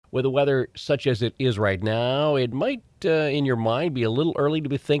with the weather such as it is right now, it might, in your mind, be a little early to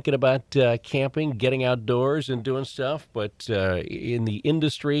be thinking about camping, getting outdoors, and doing stuff. But in the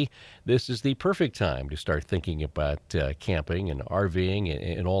industry, this is the perfect time to start thinking about camping and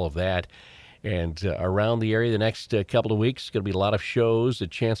RVing and all of that. And around the area the next couple of weeks, going to be a lot of shows, a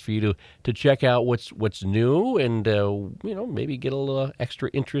chance for you to check out what's new, and maybe get a little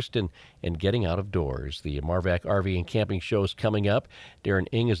extra interest in getting out of doors. The Marvac RV and Camping Show is coming up. Darren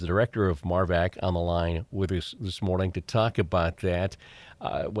Ing is the director of Marvac on the line with us this morning to talk about that.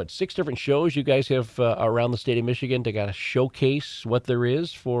 6 different shows you guys have around the state of Michigan to kind of showcase what there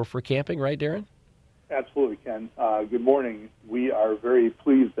is for camping, right, Darren? Absolutely, Ken. Good morning. We are very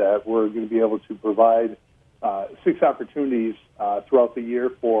pleased that we're going to be able to provide 6 opportunities throughout the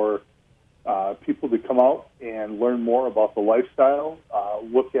year for people to come out and learn more about the lifestyle,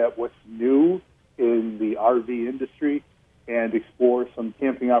 look at what's new in the RV industry, and explore some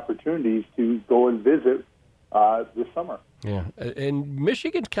camping opportunities to go and visit this summer. Yeah, and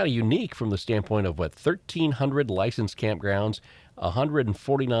Michigan's kind of unique from the standpoint of 1,300 licensed campgrounds,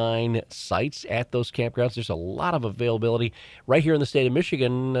 149 sites at those campgrounds. There's a lot of availability right here in the state of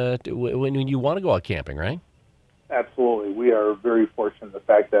Michigan when you want to go out camping, right? Absolutely. We are very fortunate in the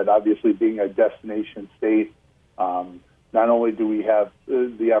fact that obviously being a destination state, not only do we have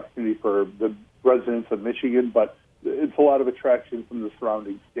the opportunity for the residents of Michigan, but it's a lot of attraction from the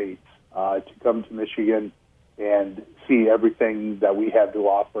surrounding states to come to Michigan and see everything that we have to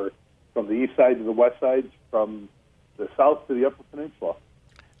offer from the east side to the west side, from the south to the upper peninsula.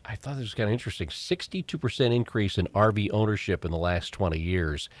 I thought this was kind of interesting. 62% increase in RV ownership in the last 20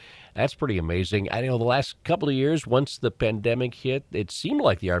 years. That's pretty amazing. I know the last couple of years, once the pandemic hit, it seemed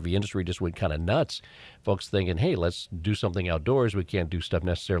like the RV industry just went kind of nuts. Folks thinking, hey, let's do something outdoors. We can't do stuff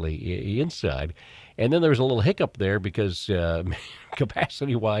necessarily inside. And then there was a little hiccup there because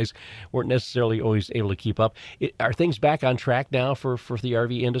capacity-wise, weren't necessarily always able to keep up. Are things back on track now for the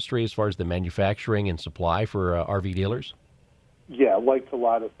RV industry as far as the manufacturing and supply for RV dealers? Yeah, like a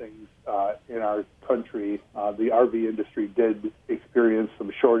lot of things in our country, the RV industry did experience some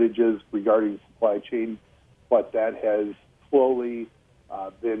shortages regarding supply chain, but that has slowly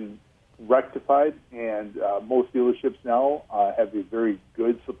been rectified, and most dealerships now have a very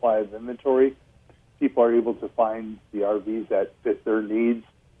good supply of inventory. People are able to find the RVs that fit their needs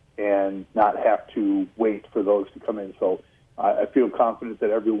and not have to wait for those to come in. So I feel confident that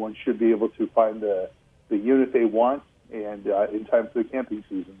everyone should be able to find the unit they want and in time for the camping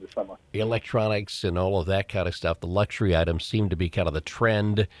season this summer. Electronics and all of that kind of stuff, the luxury items seem to be kind of the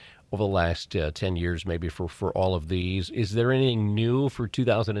trend over the last 10 years maybe for all of these. Is there anything new for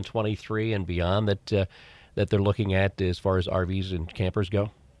 2023 and beyond that they're looking at as far as RVs and campers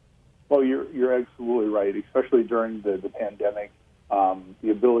go? Well, you're absolutely right, especially during the pandemic. The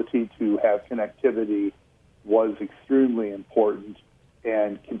ability to have connectivity was extremely important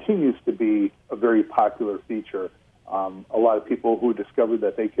and continues to be a very popular feature. A lot of people who discovered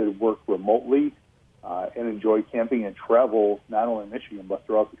that they could work remotely and enjoy camping and travel not only in Michigan but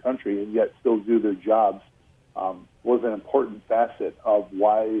throughout the country and yet still do their jobs was an important facet of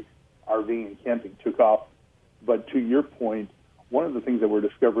why RVing and camping took off. But to your point, one of the things that we're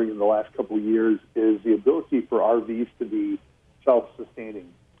discovering in the last couple of years is the ability for RVs to be self-sustaining.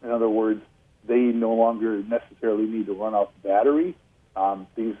 In other words, they no longer necessarily need to run out the battery.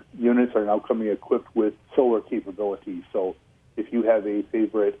 These units are now coming equipped with solar capabilities. So if you have a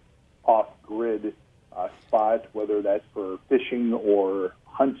favorite off-grid spot, whether that's for fishing or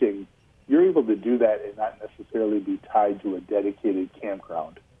hunting, you're able to do that and not necessarily be tied to a dedicated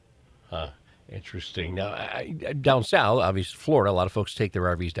campground. Interesting. Now, down south, obviously Florida, a lot of folks take their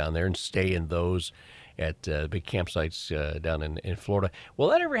RVs down there and stay in those at big campsites down in Florida. Will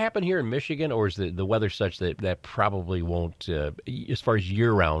that ever happen here in Michigan, or is the weather such that probably won't, as far as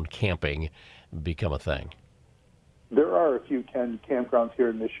year-round camping, become a thing? There are a few campgrounds here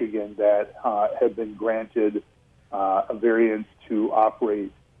in Michigan that have been granted a variance to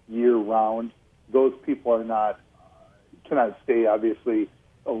operate year-round. Those people cannot stay, obviously,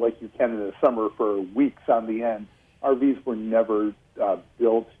 like you can in the summer for weeks on the end. RVs were never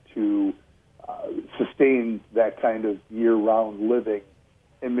built to sustain that kind of year-round living.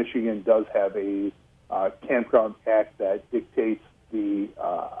 And Michigan does have a campground act that dictates the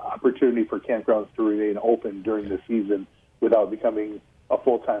opportunity for campgrounds to remain open during the season without becoming a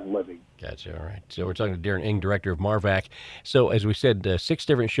full-time living. Gotcha. All right. So we're talking to Darren Ing, director of Marvac. So as we said, 6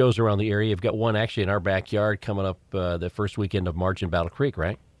 different shows around the area. You've got one actually in our backyard coming up the first weekend of March in Battle Creek,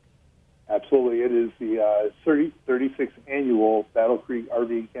 right? Absolutely. It is the 36th annual Battle Creek RV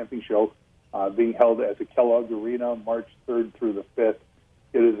and Camping Show being held at the Kellogg Arena March 3rd through the 5th.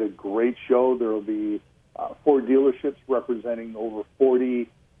 It is a great show. There will be 4 dealerships representing over 40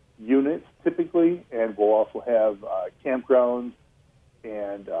 units typically, and we'll also have campgrounds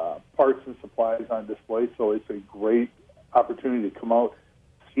and parts and supplies on display. So it's a great opportunity to come out,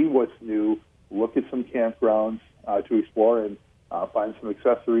 see what's new, look at some campgrounds to explore, and find some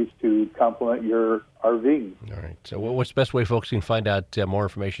accessories to complement your RV. All right. So what's the best way folks can find out more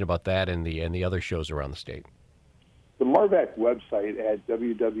information about that and the other shows around the state? The Marvac website at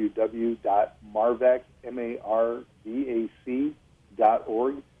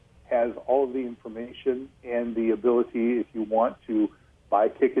www.marvac.org has all of the information and the ability, if you want, to buy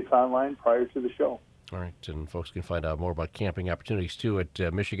tickets online prior to the show. All right, and folks can find out more about camping opportunities, too, at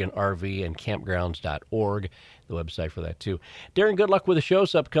MichiganRVandCampgrounds.org, the website for that, too. Darren, good luck with the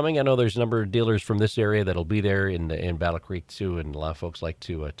shows upcoming. I know there's a number of dealers from this area that'll be there in Battle Creek, too, and a lot of folks like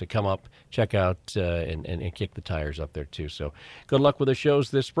to come up, check out, and kick the tires up there, too. So good luck with the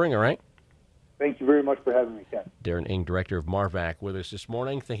shows this spring, all right? Thank you very much for having me, Ken. Darren Ing, director of Marvac, with us this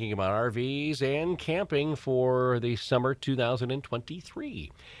morning, thinking about RVs and camping for the summer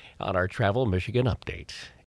 2023 on our Travel Michigan Update.